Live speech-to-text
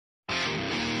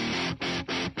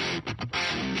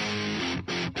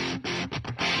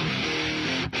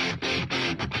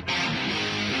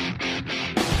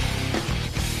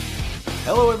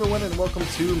Hello, everyone, and welcome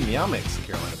to Meow Mix, the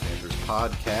Carolina Panthers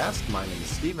podcast. My name is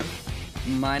Steven.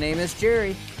 My name is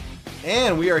Jerry.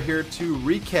 And we are here to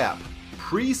recap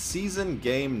preseason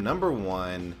game number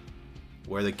 1,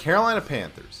 where the Carolina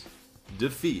Panthers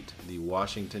defeat the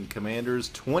Washington Commanders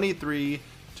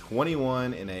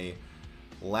 23-21 in a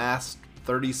last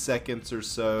 30 seconds or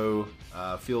so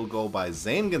field goal by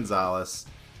Zane Gonzalez.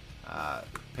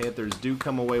 Panthers do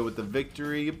come away with the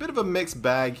victory. A bit of a mixed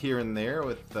bag here and there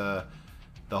with the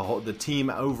team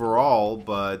overall,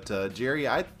 but Jerry,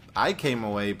 I came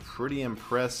away pretty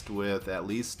impressed with at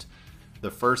least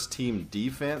the first team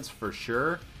defense for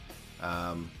sure,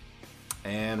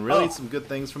 and really some good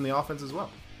things from the offense as well.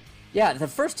 Yeah, the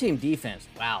first team defense.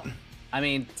 Wow. I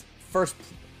mean, first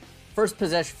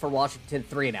possession for Washington,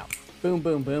 3 and out. Boom,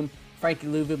 boom, boom. Frankie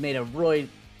Louvu made a really,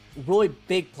 really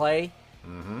big play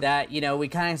that, we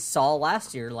kind of saw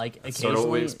last year. Like, That's occasionally, sort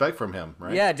of what we expect from him,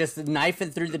 right? Yeah, just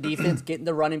knifing through the defense, getting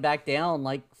the running back down,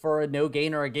 like for a no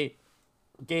gain or a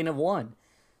gain of 1.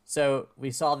 So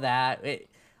we saw that.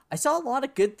 I saw a lot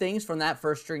of good things from that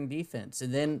first string defense.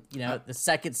 And then, the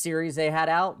second series they had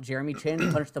out, Jeremy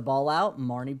Chin punched the ball out, and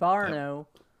Marnie Barno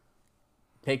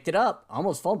picked it up.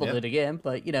 Almost fumbled it again,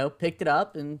 but, picked it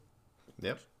up and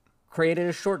created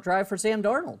a short drive for Sam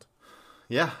Darnold.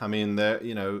 Yeah, I mean, there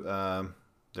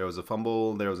was a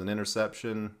fumble, there was an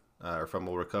interception, or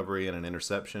fumble recovery and an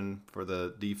interception for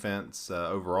the defense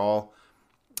overall.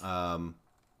 Barno,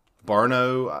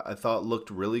 I thought, looked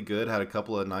really good, had a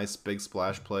couple of nice big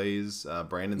splash plays.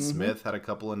 Brandon Smith had a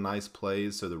couple of nice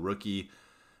plays. So the rookie,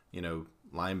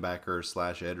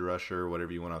 linebacker / edge rusher,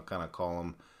 whatever you want to kind of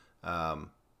call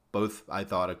them, both, I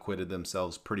thought, acquitted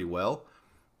themselves pretty well.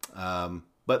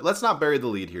 But let's not bury the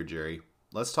lead here, Jerry.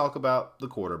 Let's talk about the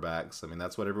quarterbacks. I mean,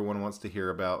 that's what everyone wants to hear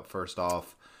about first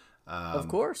off. Of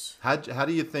course. How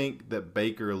do you think that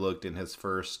Baker looked in his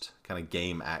first kind of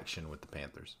game action with the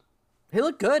Panthers? He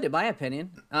looked good, in my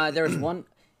opinion. There was one.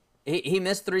 He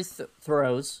missed 3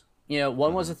 throws.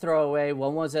 One was a throwaway,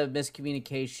 one was a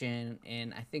miscommunication,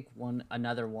 and I think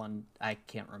another one I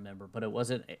can't remember, but it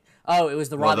wasn't. Oh, it was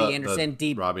the Robbie Anderson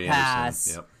deep pass.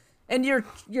 Anderson, yep. And you're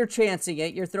chancing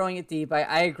it. You're throwing it deep.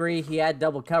 I agree. He had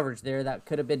double coverage there. That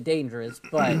could have been dangerous,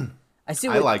 but I see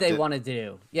what they wanted to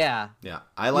do. Yeah. Yeah,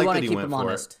 I like that he went for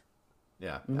honest. it.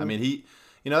 Yeah, I mean he,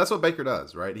 that's what Baker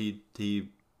does, right?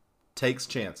 He takes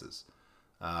chances.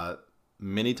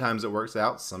 Many times it works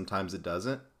out, sometimes it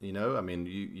doesn't. I mean,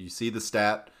 you see the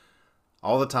stat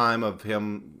all the time of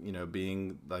him,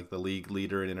 being like the league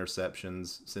leader in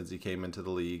interceptions since he came into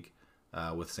the league,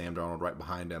 with Sam Darnold right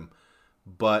behind him.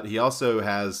 But he also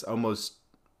has almost,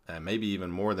 maybe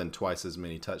even more than twice as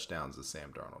many touchdowns as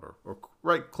Sam Darnold, or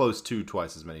right close to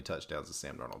twice as many touchdowns as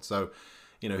Sam Darnold. So,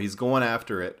 he's going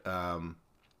after it. I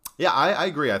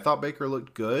agree. I thought Baker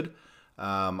looked good.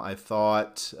 I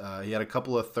thought he had a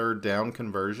couple of third down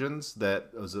conversions.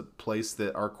 That was a place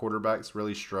that our quarterbacks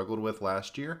really struggled with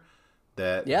last year.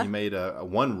 That he made a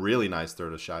one really nice throw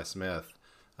to Shi Smith,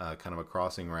 kind of a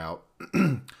crossing route.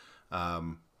 He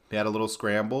had a little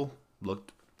scramble.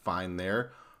 Looked fine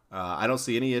there. I don't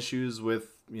see any issues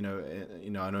with, I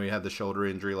know he had the shoulder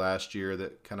injury last year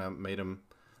that kind of made him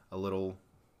a little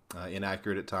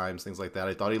inaccurate at times, things like that.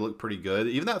 I thought he looked pretty good.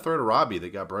 Even that throw to Robbie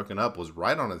that got broken up was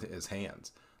right on his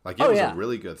hands. Like, it was a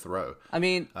really good throw. I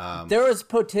mean, there was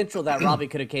potential that Robbie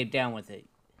could have came down with it.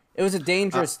 It was a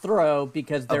dangerous throw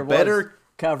because there was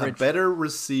coverage. A better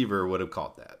receiver would have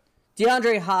caught that.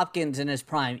 DeAndre Hopkins in his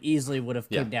prime easily would have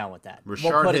came down with that.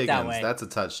 Rashard Higgins, that's a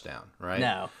touchdown, right?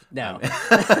 No.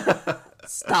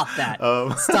 Stop that.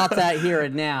 Stop that here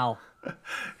and now.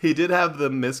 He did have the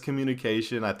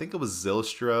miscommunication. I think it was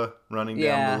Zylstra running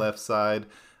down the left side.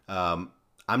 I'm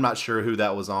not sure who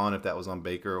that was on, if that was on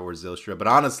Baker or Zylstra. But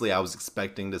honestly, I was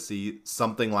expecting to see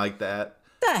something like that.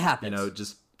 That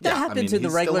happens. That happens in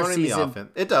the regular season.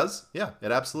 It does. Yeah,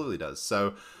 it absolutely does.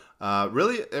 So,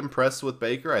 really impressed with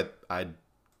Baker.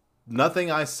 Nothing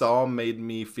I saw made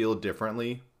me feel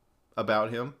differently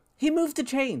about him. He moved the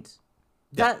chains.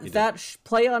 That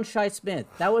play on Shi Smith,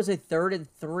 that was a 3rd and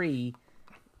 3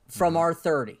 from our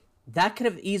 30. That could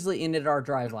have easily ended our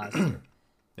drive last year.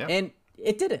 And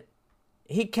it didn't.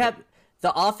 He kept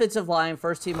the offensive line,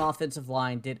 first team offensive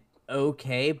line did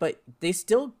okay, but they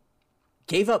still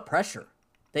gave up pressure.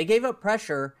 They gave up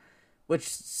pressure, which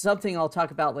is something I'll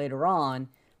talk about later on,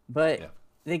 but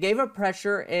they gave up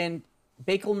pressure, and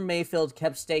Baker Mayfield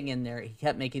kept staying in there. He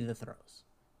kept making the throws.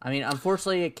 I mean,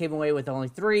 unfortunately, it came away with only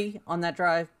 3 on that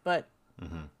drive, but...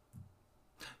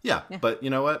 Yeah, but you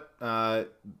know what?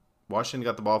 Washington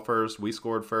got the ball first. We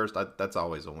scored first. That's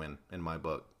always a win in my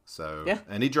book. So yeah.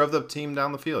 And he drove the team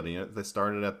down the field. They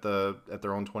started at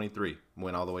their own 23,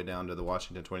 went all the way down to the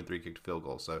Washington 23, kicked a field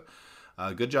goal. So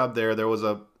good job there. There was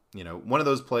one of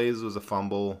those plays was a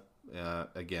fumble.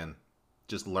 Again,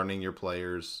 just learning your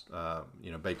players.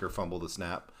 Baker fumbled the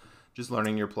snap. Just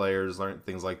learning your players,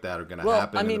 things like that are going to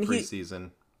happen in the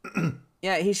preseason.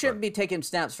 Yeah, he shouldn't be taking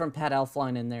snaps from Pat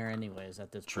Elflein in there anyways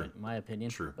at this point, in my opinion.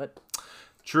 True.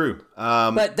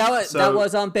 But that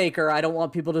was on Baker. I don't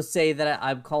want people to say that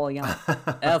I'm calling out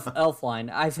Elflein.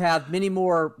 I've had many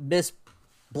more missed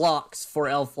blocks for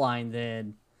Elflein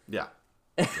than... Yeah.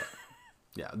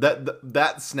 Yeah.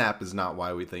 That snap is not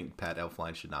why we think Pat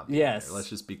Elflein should not be there. Let's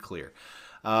just be clear.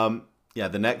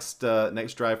 The next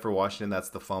drive for Washington, that's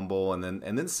the fumble, and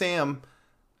then Sam,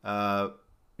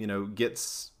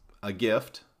 gets a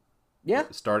gift. Yeah,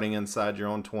 starting inside your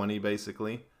own 20,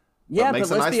 basically. Yeah, but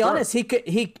let's be honest, he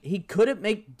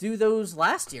couldn't do those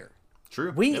last year.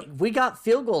 True. We got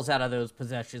field goals out of those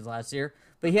possessions last year,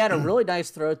 but he had a really nice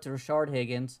throw to Rashard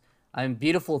Higgins.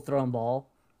 Beautiful thrown ball.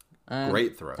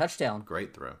 Great throw. Touchdown.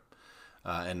 Great throw.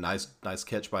 And nice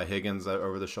catch by Higgins,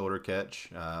 over the shoulder catch.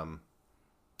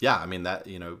 That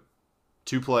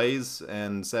 2 plays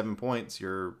and 7 points,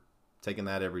 you're taking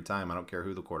that every time. I don't care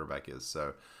who the quarterback is.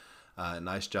 So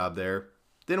nice job there.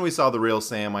 Then we saw the real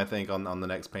Sam, I think, on the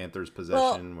next Panthers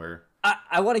possession where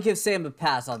I want to give Sam a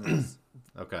pass on this.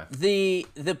 Okay.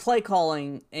 The play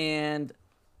calling and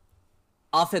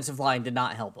offensive line did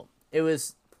not help him. It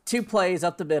was 2 plays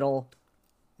up the middle,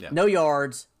 no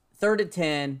yards, 3rd and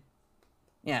 10.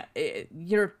 Yeah,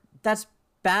 that's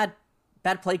bad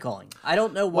play calling. I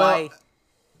don't know why.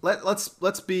 Well,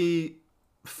 let's be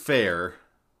fair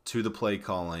to the play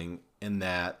calling in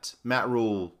that Matt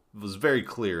Rule was very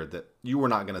clear that you were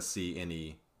not going to see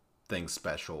anything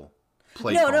special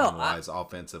calling wise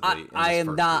offensively.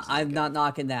 I'm not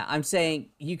knocking that. I'm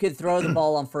saying you could throw the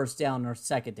ball on 1st down or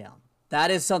 2nd down.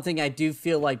 That is something I do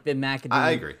feel like Ben McAdoo.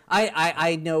 I agree.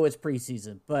 I know it's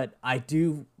preseason, but I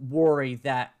do worry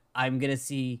that I'm going to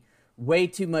see way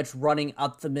too much running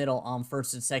up the middle on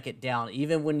 1st and 2nd down,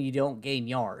 even when you don't gain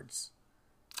yards.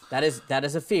 That is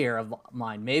a fear of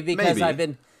mine. Maybe because I've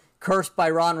been cursed by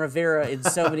Ron Rivera in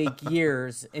so many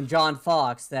years and John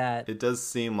Fox that... It does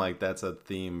seem like that's a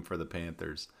theme for the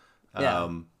Panthers. Yeah.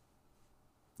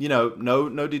 No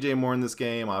DJ Moore in this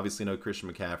game. Obviously no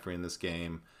Christian McCaffrey in this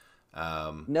game.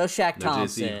 No Shaq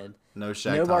Thompson. No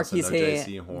Shaq Thompson. No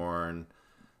J.C. Horn.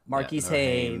 Marquise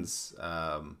Haynes.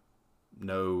 No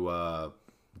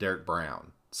Derek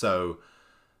Brown. So,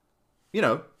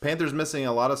 Panthers missing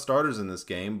a lot of starters in this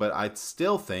game, but I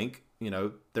still think,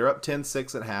 they're up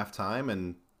 10-6 at halftime,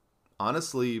 and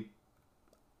honestly,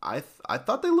 I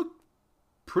thought they looked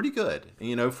pretty good.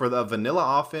 For the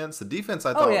vanilla offense, the defense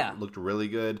I thought looked really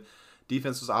good.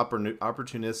 Defense was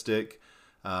opportunistic.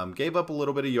 Gave up a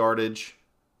little bit of yardage.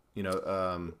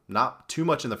 Not too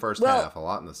much in the first half, a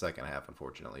lot in the second half,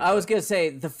 unfortunately. I was going to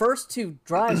say, the first 2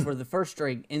 drives were the first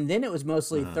string, and then it was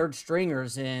mostly 3rd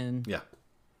stringers in... Yeah.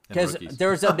 Because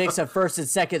there was a mix of 1st and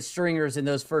 2nd stringers in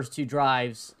those first 2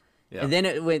 drives. Yeah. And then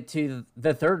it went to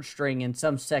the 3rd string and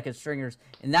some 2nd stringers,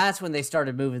 and that's when they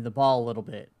started moving the ball a little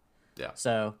bit. Yeah.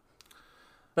 So,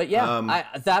 but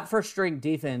that first string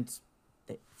defense,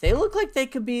 they look like they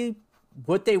could be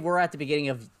what they were at the beginning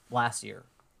of last year.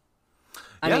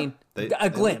 A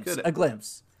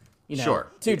glimpse.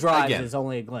 Sure. 2 drives is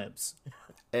only a glimpse.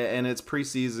 And it's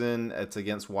preseason. It's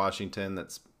against Washington.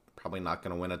 That's probably not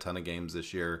going to win a ton of games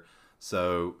this year.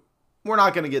 So we're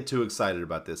not going to get too excited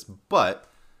about this. But,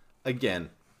 again,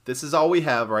 this is all we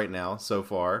have right now so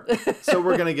far. So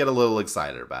we're going to get a little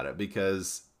excited about it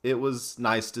because it was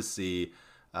nice to see.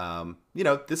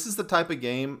 This is the type of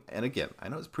game, and again, I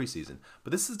know it's preseason,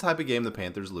 but this is the type of game the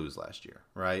Panthers lose last year,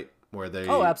 right? Where they,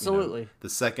 absolutely. The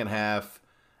second half,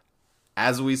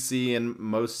 as we see in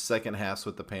most second halves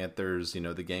with the Panthers,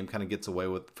 the game kind of gets away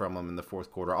from them in the 4th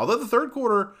quarter. Although the 3rd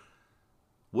quarter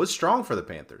was strong for the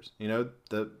Panthers.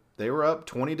 They were up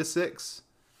 20-6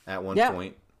 at one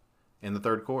point in the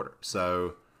 3rd quarter.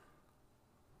 So,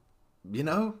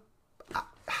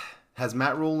 has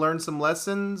Matt Rule learned some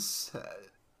lessons?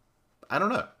 I don't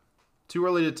know. Too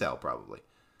early to tell, probably.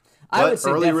 I would say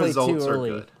early results are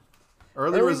good.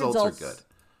 Early results are good.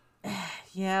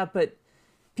 Yeah, but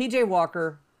PJ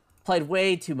Walker played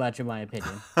way too much, in my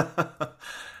opinion.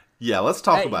 Yeah, let's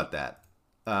talk about that.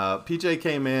 PJ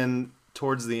came in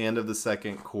towards the end of the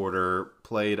 2nd quarter,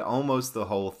 played almost the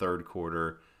whole 3rd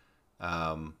quarter.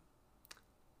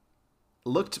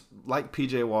 Looked like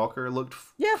PJ Walker, looked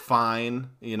fine.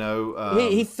 He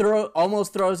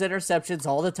almost throws interceptions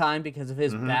all the time because of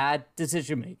his bad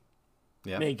decision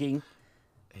making.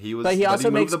 He was, but he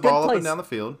also moved makes the ball good up and plays. down the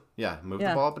field. Yeah, moved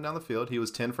the ball up and down the field. He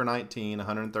was 10 for 19,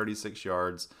 136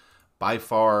 yards. By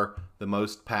far the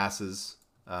most passes,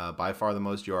 by far the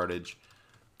most yardage.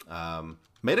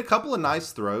 Made a couple of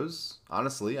nice throws,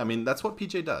 honestly. I mean, that's what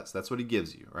PJ does. That's what he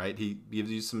gives you, right? He gives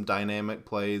you some dynamic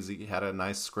plays. He had a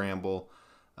nice scramble.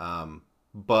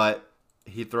 But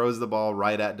he throws the ball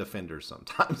right at defenders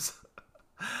sometimes.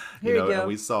 Here you go. And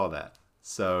we saw that.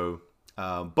 So,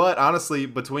 but honestly,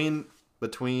 between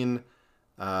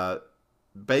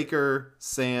Baker,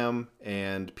 Sam,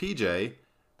 and PJ,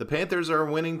 the Panthers are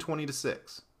winning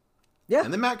 20-6. Yeah.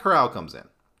 And then Matt Corral comes in.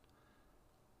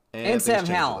 And Sam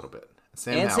Howell. A little bit.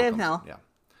 Sam Howell. Yeah.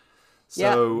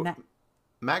 So, yeah,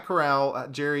 Matt Corral,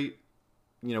 Jerry,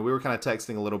 we were kind of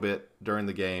texting a little bit during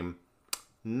the game.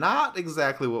 Not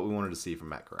exactly what we wanted to see from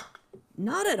Matt Corral.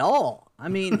 Not at all. I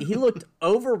mean, he looked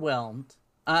overwhelmed.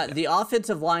 The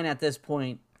offensive line at this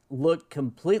point looked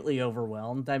completely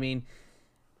overwhelmed. I mean,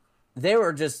 they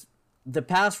were just, the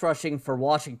pass rushing for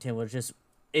Washington was just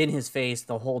in his face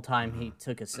the whole time he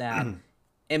took a snap.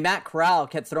 And Matt Corral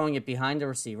kept throwing it behind the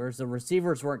receivers. The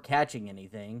receivers weren't catching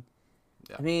anything.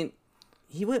 Yeah. I mean,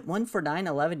 he went 1 for 9,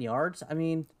 11 yards. I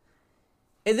mean,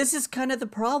 and this is kind of the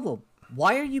problem.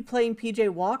 Why are you playing PJ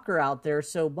Walker out there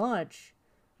so much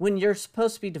when you're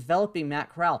supposed to be developing Matt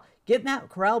Corral? Get Matt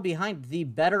Corral behind the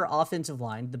better offensive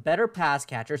line, the better pass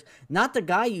catchers, not the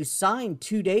guy you signed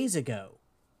 2 days ago.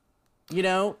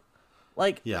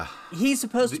 He's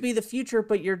supposed to be the future,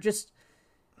 but you're just,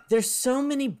 there's so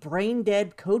many brain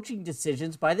dead coaching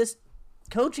decisions by this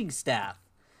coaching staff.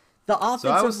 The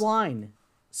offensive line.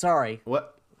 Sorry.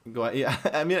 What? Go ahead. Yeah.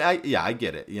 I mean, I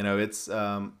get it. It's,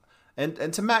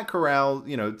 and to Matt Corral,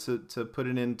 to put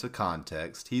it into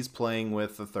context, he's playing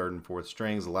with the third and fourth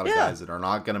strings, a lot of guys that are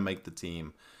not going to make the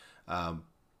team.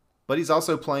 But he's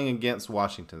also playing against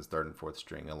Washington's third and fourth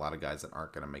string, a lot of guys that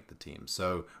aren't going to make the team.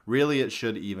 So really it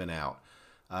should even out.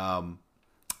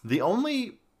 The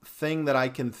only thing that I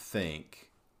can think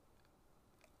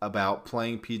about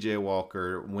playing PJ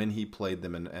Walker when he played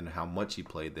them and how much he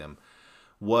played them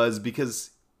was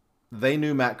because they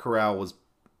knew Matt Corral was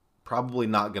probably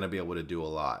not going to be able to do a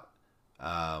lot.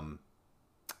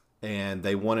 And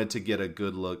they wanted to get a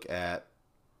good look at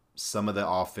some of the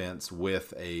offense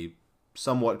with a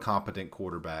somewhat competent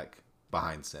quarterback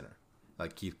behind center,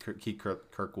 like Keith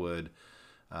Kirkwood,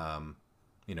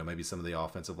 maybe some of the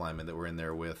offensive linemen that were in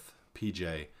there with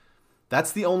PJ.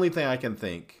 That's the only thing I can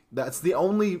think. That's the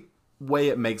only way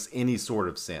it makes any sort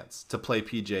of sense to play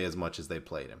PJ as much as they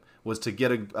played him, was to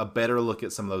get a better look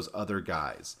at some of those other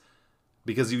guys.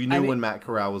 Because you knew when Matt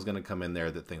Corral was going to come in there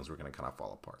that things were going to kind of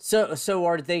fall apart. So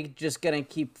are they just going to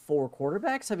keep 4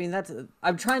 quarterbacks? I mean,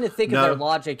 I'm trying to think of their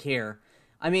logic here.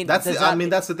 I mean, that's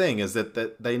the thing is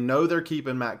that they know they're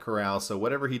keeping Matt Corral, so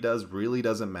whatever he does really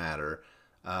doesn't matter.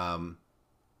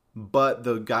 But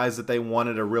the guys that they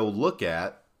wanted a real look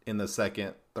at in the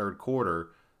second, third quarter,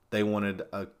 they wanted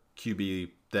a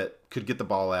QB that could get the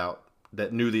ball out,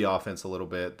 that knew the offense a little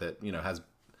bit, that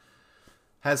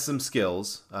has some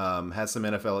skills, has some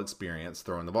NFL experience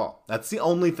throwing the ball. That's the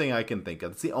only thing I can think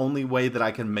of. It's the only way that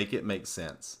I can make it make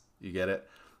sense. You get it?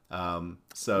 I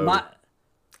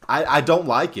don't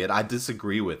like it. I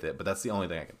disagree with it, but that's the only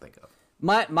thing I can think of.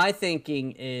 My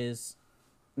thinking is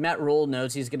Matt Rule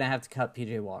knows he's going to have to cut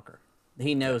PJ Walker.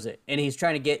 He knows it, and he's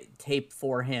trying to get tape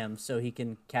for him so he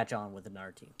can catch on with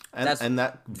another team. And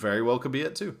that very well could be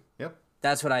it too. Yep.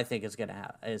 That's what I think is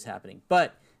happening.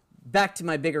 But back to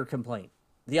my bigger complaint.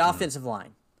 The offensive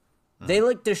line. They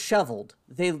look disheveled.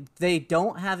 They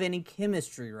don't have any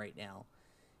chemistry right now.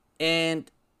 And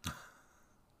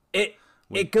it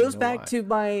goes back to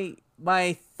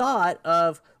my thought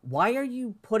of, why are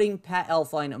you putting Pat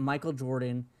Elflein and Michael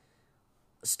Jordan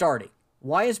starting?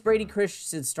 Why is Brady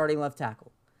Christensen starting left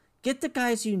tackle? Get the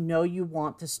guys you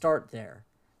want to start there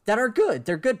that are good.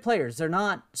 They're good players. They're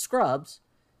not scrubs.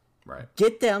 Right.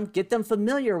 Get them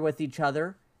familiar with each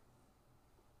other,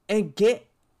 and get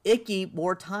Icky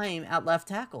more time at left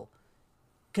tackle,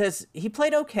 because he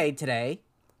played okay today.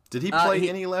 Did he play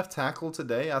any left tackle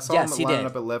today? I saw him lining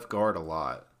up at left guard a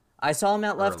lot. I saw him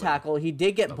at left tackle. He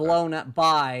did get blown up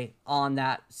by on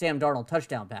that Sam Darnold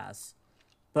touchdown pass,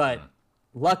 but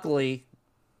luckily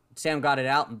Sam got it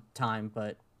out in time.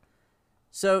 But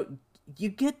so you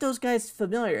get those guys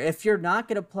familiar. If you're not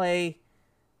going to play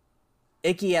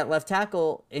Icky at left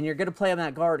tackle and you're going to play him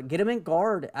at guard, get him in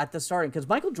guard at the starting, because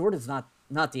Michael Jordan's not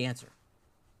the answer.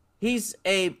 He's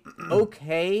a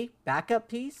okay backup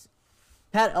piece.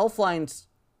 Pat Elflein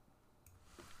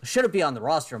shouldn't be on the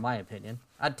roster, in my opinion.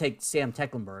 I'd take Sam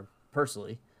Tecklenburg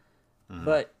personally,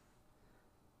 but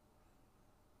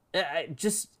I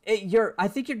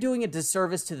think you're doing a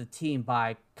disservice to the team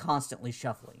by constantly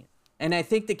shuffling it. And I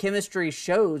think the chemistry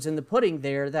shows in the pudding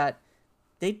there that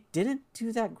they didn't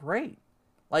do that great.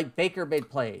 Like Baker made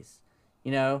plays,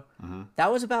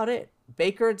 that was about it.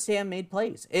 Baker and Sam made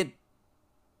plays.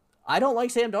 I don't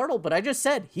like Sam Darnold, but I just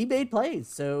said he made plays.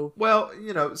 So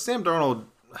Sam Darnold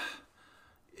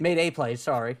made a play.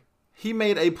 Sorry, he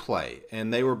made a play,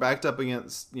 and they were backed up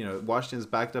against Washington's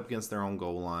backed up against their own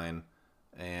goal line,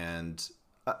 and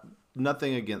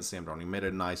nothing against Sam Darnold. He made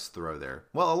a nice throw there.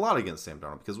 Well, a lot against Sam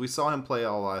Darnold because we saw him play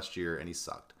all last year and he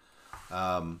sucked.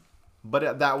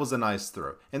 But that was a nice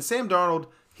throw. And Sam Darnold,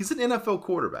 he's an NFL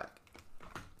quarterback,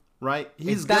 right?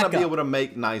 He's going to be able to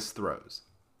make nice throws.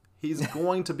 He's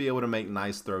going to be able to make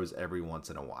nice throws every once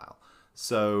in a while.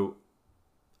 So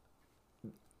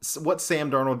what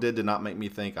Sam Darnold did not make me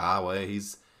think,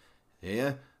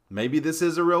 maybe this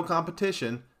is a real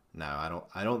competition. No,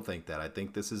 I don't think that. I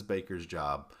think this is Baker's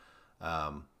job.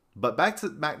 But back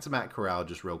to Matt Corral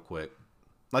just real quick.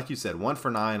 Like you said, 1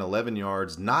 for 9, 11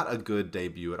 yards, not a good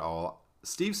debut at all.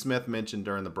 Steve Smith mentioned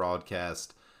during the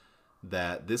broadcast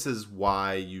that this is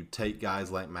why you take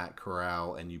guys like Matt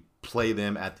Corral and you play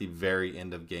them at the very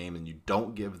end of game and you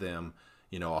don't give them,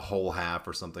 a whole half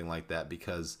or something like that,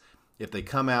 because if they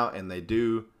come out and they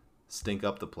do stink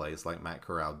up the place like Matt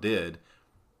Corral did,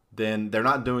 then they're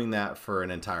not doing that for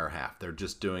an entire half. They're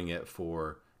just doing it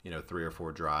for, 3 or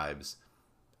 4 drives.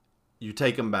 You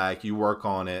take them back, you work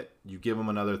on it, you give them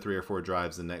another 3 or 4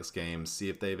 drives the next game, see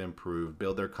if they've improved,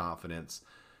 build their confidence.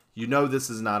 This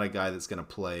is not a guy that's going to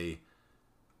play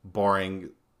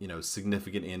barring,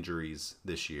 significant injuries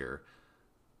this year.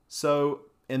 So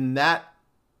in that,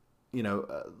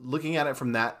 looking at it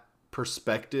from that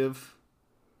perspective,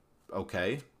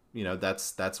 okay,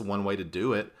 that's one way to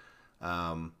do it.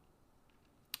 But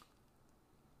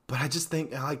I just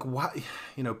think, like, why,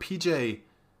 PJ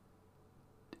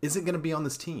isn't going to be on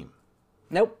this team.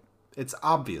 Nope. It's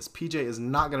obvious. PJ is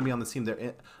not going to be on this team.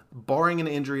 Barring an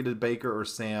injury to Baker or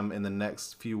Sam in the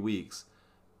next few weeks,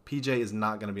 PJ is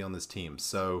not going to be on this team.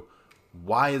 So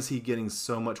why is he getting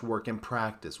so much work in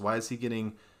practice? Why is he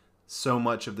getting so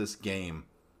much of this game?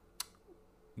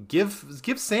 Give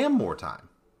Sam more time,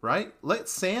 right? Let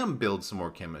Sam build some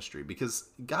more chemistry because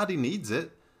God, he needs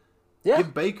it. Yeah.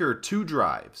 Give Baker 2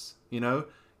 drives,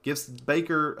 Gives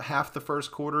Baker half the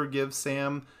first quarter, gives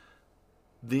Sam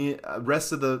the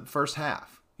rest of the first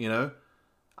half, I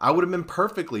would have been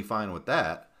perfectly fine with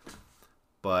that.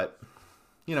 But,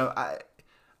 I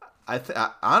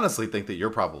honestly think that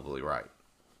you're probably right.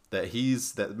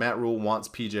 That Matt Rule wants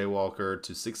PJ Walker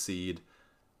to succeed,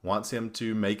 wants him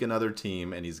to make another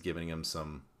team, and he's giving him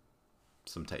some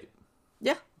tape.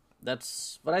 Yeah,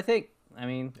 that's what I think. I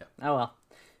mean, Oh well.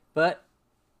 But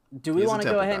do we want to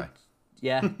go ahead?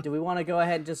 Yeah. Do we want to go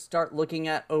ahead and just start looking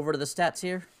over the stats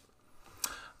here?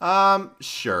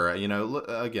 Sure.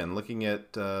 Again, looking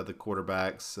at the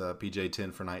quarterbacks, PJ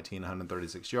 10 for 19,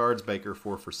 136 yards, Baker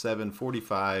 4 for 7,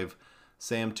 45,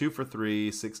 Sam 2 for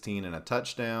 3, 16 and a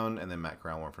touchdown, and then Matt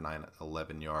Corral 1 for 9,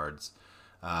 11 yards.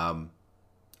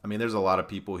 There's a lot of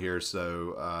people here.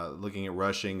 So looking at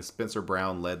rushing, Spencer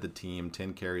Brown led the team,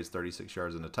 10 carries, 36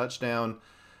 yards and a touchdown.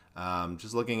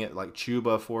 Just looking at like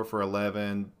Chuba 4 for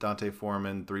 11, Dante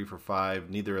Foreman 3 for 5.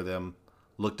 Neither of them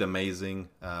looked amazing.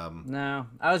 No,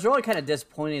 I was really kind of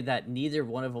disappointed that neither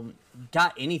one of them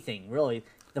got anything, really.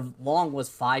 The long was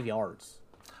 5 yards.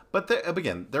 But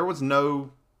again, there was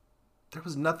nothing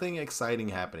exciting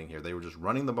happening here. They were just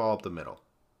running the ball up the middle.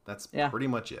 That's pretty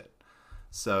much it.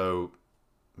 So,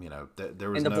 there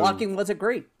was and the blocking wasn't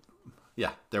great.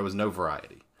 Yeah, there was no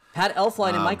variety. Pat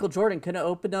Elflein and Michael Jordan couldn't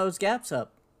open those gaps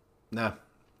up. No.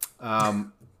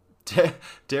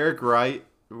 Derek Wright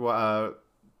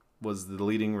was the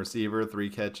leading receiver, 3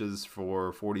 catches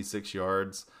for 46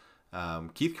 yards.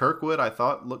 Keith Kirkwood, I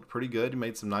thought, looked pretty good. He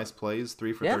made some nice plays,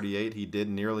 3 for 38. He did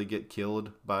nearly get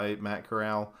killed by Matt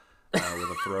Corral with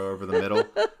a throw over the middle.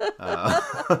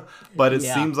 But it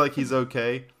seems like he's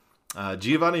okay.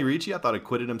 Giovanni Ricci, I thought,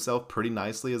 acquitted himself pretty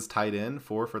nicely as tight end,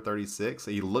 4 for 36.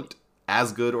 He looked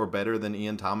as good or better than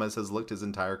Ian Thomas has looked his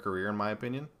entire career, in my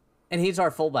opinion. And he's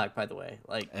our fullback, by the way.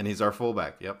 And he's our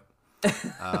fullback, yep.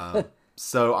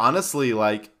 So, honestly,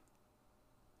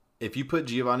 if you put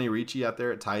Giovanni Ricci out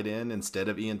there at tight end instead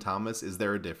of Ian Thomas, is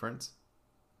there a difference?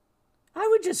 I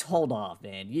would just hold off,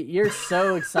 man. You're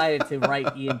so excited to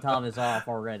write Ian Thomas off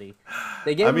already.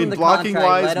 They gave him the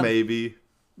blocking-wise, maybe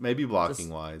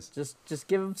blocking-wise. Just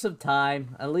give him some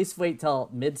time. At least wait till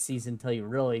mid-season till you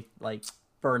really,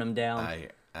 burn him down.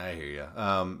 I hear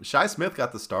you. Shi Smith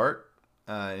got the start.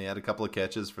 He had a couple of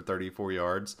catches for 34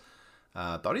 yards.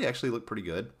 Thought he actually looked pretty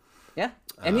good. Yeah,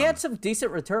 and he had some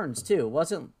decent returns too. It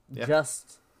wasn't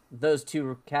just those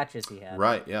 2 catches he had.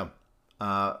 Right. Yeah.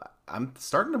 I'm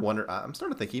starting to wonder. I'm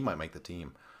starting to think he might make the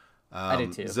team. I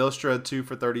did too. Zylstra 2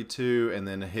 for 32, and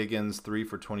then Higgins 3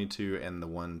 for 22, and the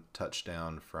 1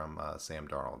 touchdown from Sam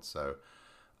Darnold. So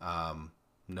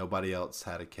nobody else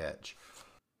had a catch.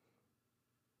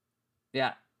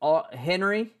 Yeah.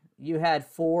 Henry, you had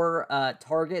 4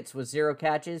 targets with 0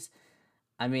 catches.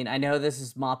 I mean, I know this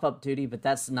is mop-up duty, but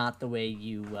that's not the way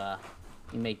you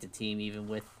make the team, even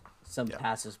with some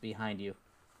passes behind you.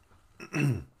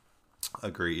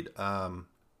 Agreed.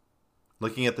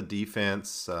 Looking at the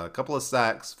defense, a couple of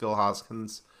sacks. Phil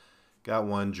Hoskins got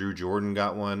 1. Drew Jordan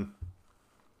got 1.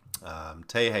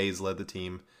 Tay Hayes led the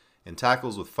team in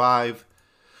tackles with 5.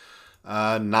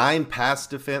 9 pass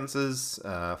defenses,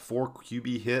 4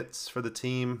 QB hits for the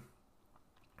team.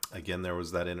 Again, there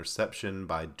was that interception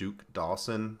by Duke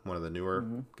Dawson, one of the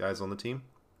newer guys on the team.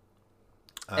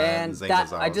 And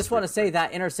that, I just want to say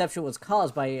that interception was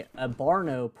caused by a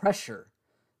Barno pressure.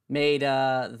 Made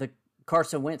the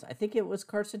Carson Wentz. I think it was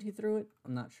Carson who threw it.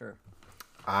 I'm not sure.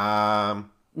 No,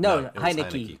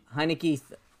 Heineke. Heineke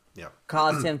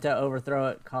caused him to overthrow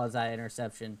it, caused that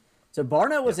interception. So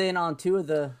Barno was in on 2 of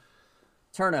the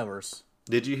turnovers.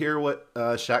 Did you hear what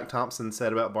Shaq Thompson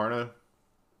said about Barno?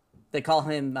 They call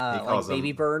him like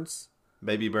Baby Burns.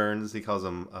 Baby Burns. He calls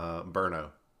him Burno.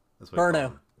 That's what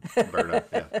Burno. Burno,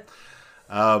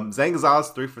 yeah. Zane Gonzalez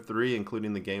 3 for 3,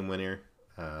 including the game winner.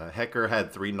 Hecker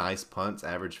had 3 nice punts,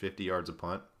 average 50 yards a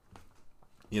punt.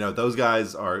 You know, those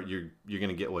guys are you're going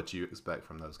to get what you expect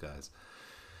from those guys.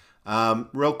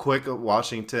 Real quick,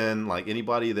 Washington, like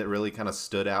anybody that really kind of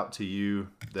stood out to you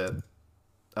that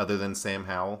other than Sam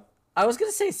Howell? I was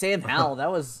going to say Sam Howell.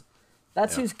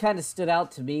 That's who's kind of stood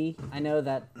out to me. I know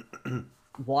that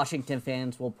Washington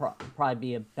fans will probably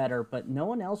be a better, but no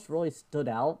one else really stood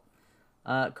out.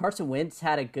 Carson Wentz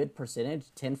had a good percentage,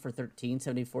 10 for 13,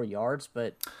 74 yards,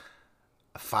 but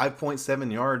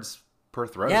 5.7 yards per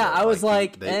throw. Yeah, I was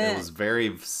like it was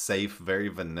very safe, very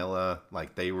vanilla.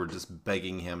 Like they were just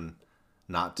begging him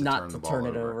not to turn the ball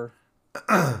over.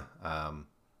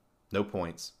 No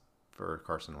points for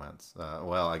Carson Wentz.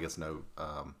 Well, I guess no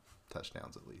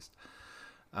touchdowns at least.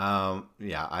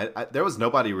 There was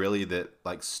nobody really that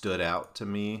like stood out to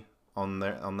me on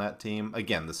that team.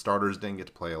 Again, the starters didn't get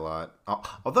to play a lot.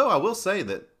 Although I will say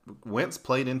that Wentz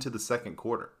played into the second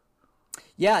quarter.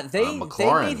 Yeah,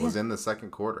 McLaurin was in the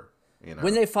second quarter. You know,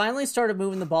 when they finally started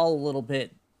moving the ball a little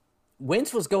bit,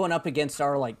 Wentz was going up against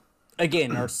our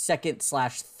our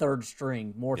second/third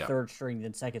string, more third string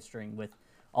than second string with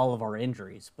all of our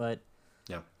injuries, but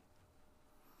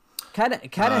kind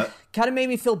of made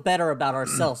me feel better about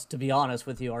ourselves, to be honest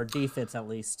with you, our defense at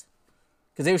least,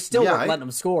 because they were still letting them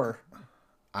score.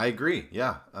 I agree.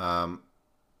 Yeah,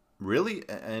 really,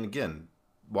 and again,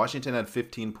 Washington had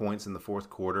 15 points in the fourth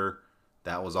quarter.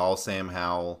 That was all Sam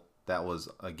Howell. That was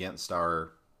against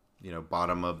our,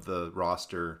 bottom of the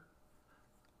roster.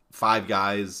 5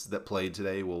 guys that played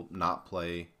today will not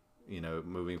play.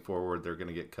 Moving forward, they're going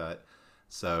to get cut.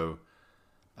 So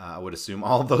I would assume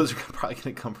all of those are probably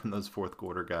going to come from those fourth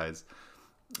quarter guys.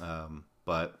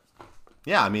 But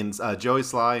yeah, I mean, Joey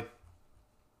Sly,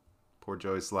 poor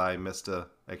Joey Sly missed a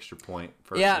extra point.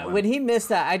 When he missed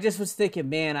that, I just was thinking,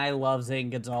 man, I love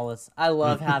Zane Gonzalez. I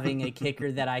love having a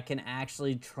kicker that I can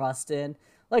actually trust in.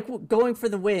 Like going for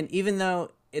the win, even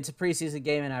though it's a preseason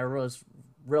game and I was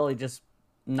really just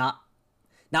not,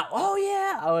 oh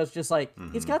yeah. I was just like,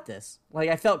 he's got this. Like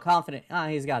I felt confident.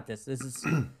 He's got this. This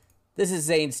is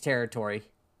Zane's territory.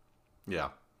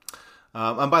 Yeah.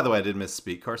 And by the way, I did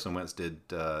misspeak. Carson Wentz did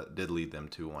lead them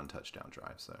to 1 touchdown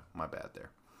drive, so my bad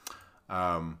there.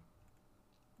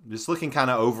 Just looking kind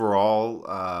of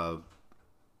overall,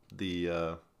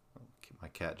 my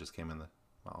cat just came in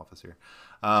my office here.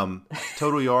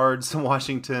 Total yards,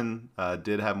 Washington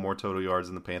did have more total yards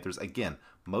than the Panthers. Again,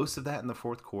 most of that in the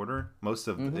fourth quarter. Most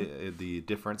of the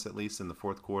difference, at least in the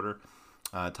fourth quarter.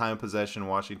 Time of possession,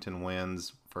 Washington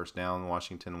wins. First down,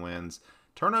 Washington wins.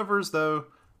 Turnovers, though,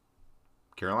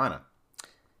 Carolina.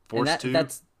 Forced 2,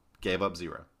 gave up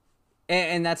 0.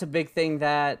 And that's a big thing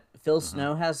that Phil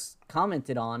Snow has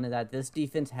commented on, that this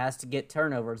defense has to get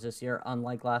turnovers this year,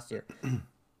 unlike last year.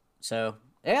 So,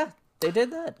 yeah, they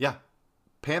did that. Yeah.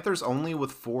 Panthers only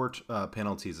with 4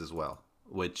 penalties as well,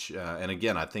 which, and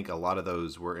again, I think a lot of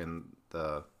those were in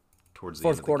towards the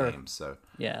fourth end of quarter. the game. So,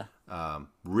 yeah.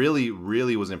 Really,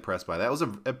 really was impressed by that. It was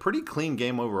a pretty clean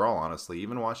game overall, honestly.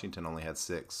 Even Washington only had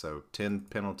 6, so 10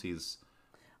 penalties.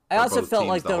 I also felt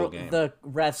like the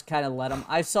refs kind of let them.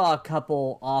 I saw a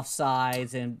couple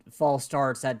offsides and false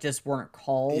starts that just weren't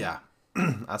called. Yeah.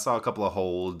 I saw a couple of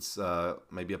holds,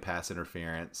 maybe a pass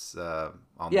interference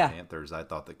on the Panthers. I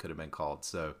thought that could have been called.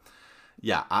 So,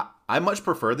 yeah, I much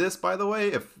prefer this. By the way,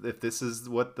 if this is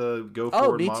what the go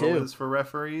forward model is for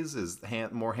referees, is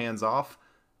more hands off.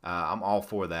 I'm all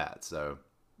for that. So,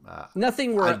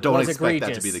 nothing. I don't expect egregious.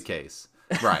 that to be the case.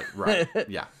 Right.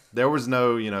 Yeah, there was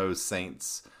no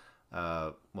Saints.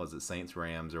 Was it Saints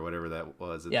Rams or whatever that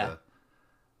was at the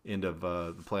end of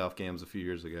the playoff games a few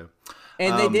years ago.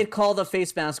 And they did call the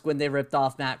face mask when they ripped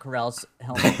off Matt Corral's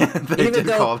helmet. They did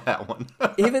call that one.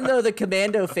 Even though the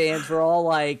Commando fans were all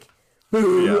like,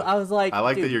 boo, yeah. I was like, I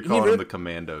like that you're calling them the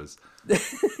Commandos.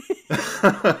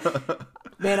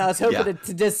 Man, I was hoping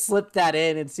to just slip that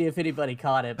in and see if anybody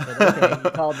caught it, but okay,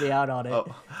 you called me out on it.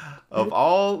 Of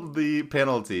all the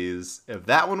penalties, if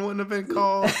that one wouldn't have been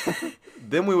called,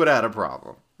 then we would have had a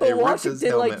problem. They ripped his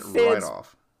helmet right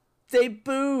off. They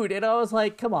booed, and I was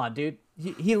like, come on, dude.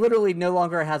 He literally no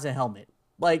longer has a helmet.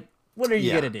 Like, what are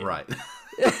you going to do? Right.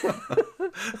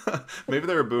 Maybe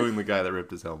they were booing the guy that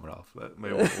ripped his helmet off, but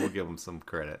maybe we'll give him some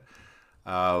credit.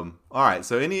 All right,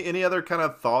 so any other kind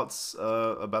of thoughts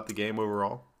about the game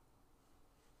overall?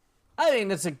 I think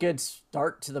that's a good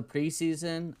start to the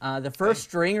preseason. The first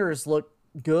stringers look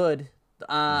good.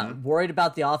 Worried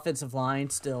about the offensive line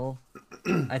still.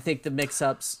 I think the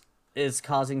mix-ups is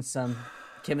causing some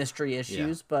chemistry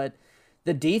issues, but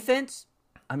the defense,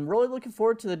 I'm really looking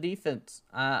forward to the defense.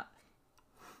 I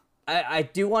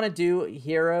do want to do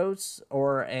heroes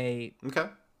or a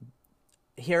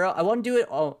hero. I want to do it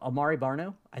Amari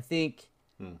Barno. I think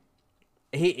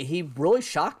he really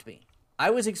shocked me. I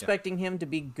was expecting him to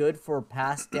be good for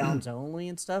pass downs only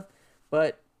and stuff,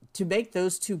 but to make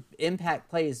those two impact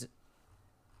plays,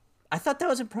 I thought that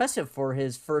was impressive for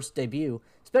his first debut,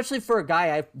 especially for a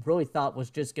guy I really thought was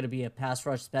just going to be a pass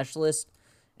rush specialist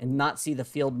and not see the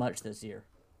field much this year.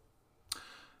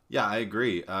 Yeah, I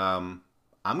agree. I'm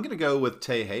going to go with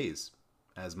Tay Hayes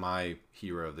as my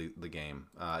hero of the game.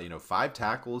 5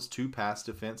 tackles, 2 pass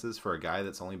defenses for a guy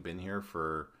that's only been here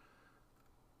for,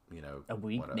 a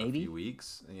week, maybe a few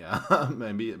weeks. Yeah,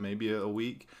 maybe a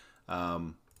week.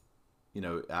 I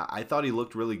thought he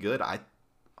looked really good. I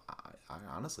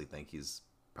honestly think he's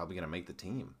probably going to make the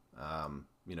team.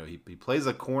 He plays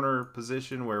a corner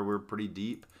position where we're pretty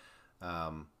deep,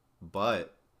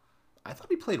 but I thought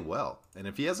he played well. And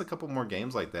if he has a couple more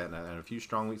games like that and a few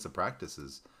strong weeks of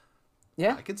practices,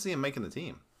 I could see him making the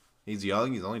team. He's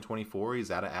young. He's only 24.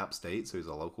 He's out of App State, so he's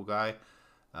a local guy.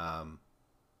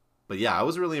 But yeah, I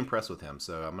was really impressed with him,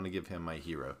 so I'm going to give him my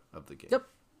hero of the game. Yep.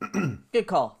 Good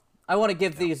call. I want to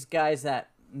give these guys that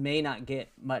may not get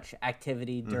much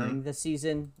activity during the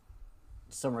season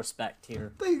some respect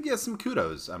here. They get some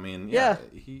kudos. I mean,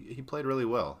 he played really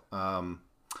well. I'm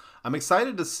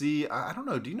excited to see. I don't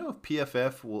know. Do you know if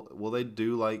PFF will they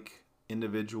do like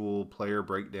individual player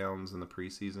breakdowns in the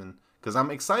preseason? Because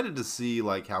I'm excited to see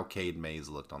like how Cade Mays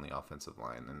looked on the offensive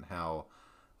line and how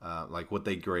like what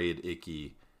they grade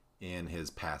Icky in his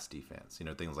pass defense.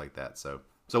 Things like that. So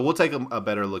we'll take a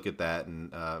better look at that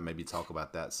and maybe talk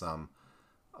about that some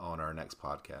on our next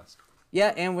podcast.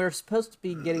 Yeah, and we're supposed to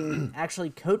be getting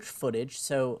actually coach footage,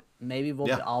 so maybe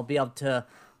I'll be able to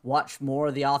watch more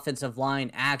of the offensive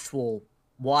line,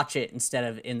 watch it instead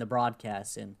of in the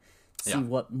broadcast and see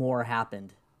what more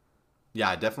happened. Yeah,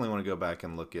 I definitely want to go back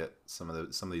and look at some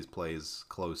of these plays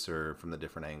closer from the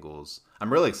different angles.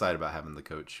 I'm really excited about having the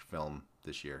coach film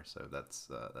this year, so that's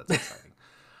exciting.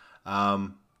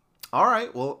 All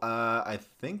right, well, I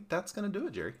think that's going to do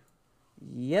it, Jerry.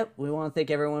 Yep, we want to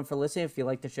thank everyone for listening. If you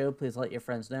like the show, please let your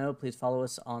friends know. Please follow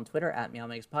us on Twitter at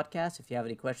MeowMixPodcast. If you have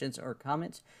any questions or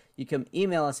comments, you can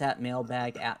email us at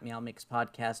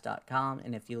mailbag@meowmixpodcast.com.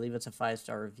 And if you leave us a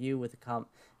 5-star review with a comment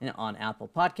on Apple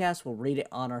Podcasts, we'll read it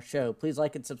on our show. Please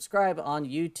like and subscribe on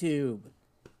YouTube.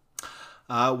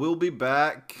 We'll be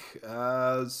back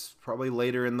probably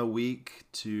later in the week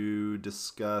to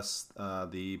discuss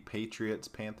the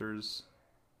Patriots-Panthers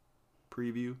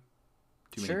preview.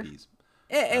 Too many P's.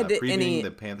 And previewing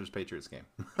the Panthers-Patriots game.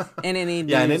 And any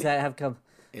news that have come.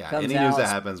 Yeah, any news that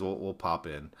happens, we'll pop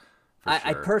in.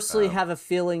 I personally have a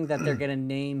feeling that they're going to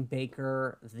name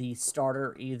Baker the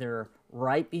starter either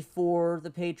right before the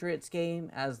Patriots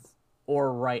game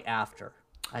or right after.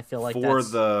 I feel like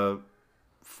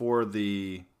for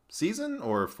the season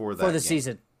or for that for the game?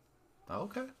 Season.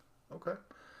 Okay.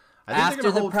 I think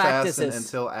they're going to hold fast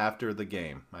until after the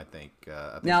game. I think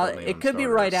now it could be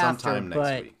right after,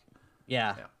 next week.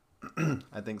 Yeah.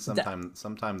 I think sometime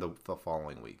the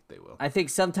following week they will. I think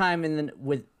sometime in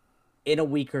a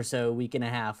week or so, week and a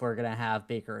half, we're gonna have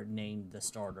Baker named the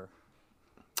starter.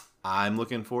 I'm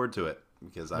looking forward to it.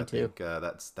 because I think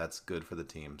that's good for the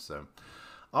team. So,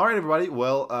 all right, everybody.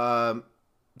 Well,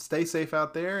 stay safe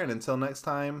out there, and until next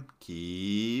time,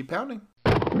 keep pounding.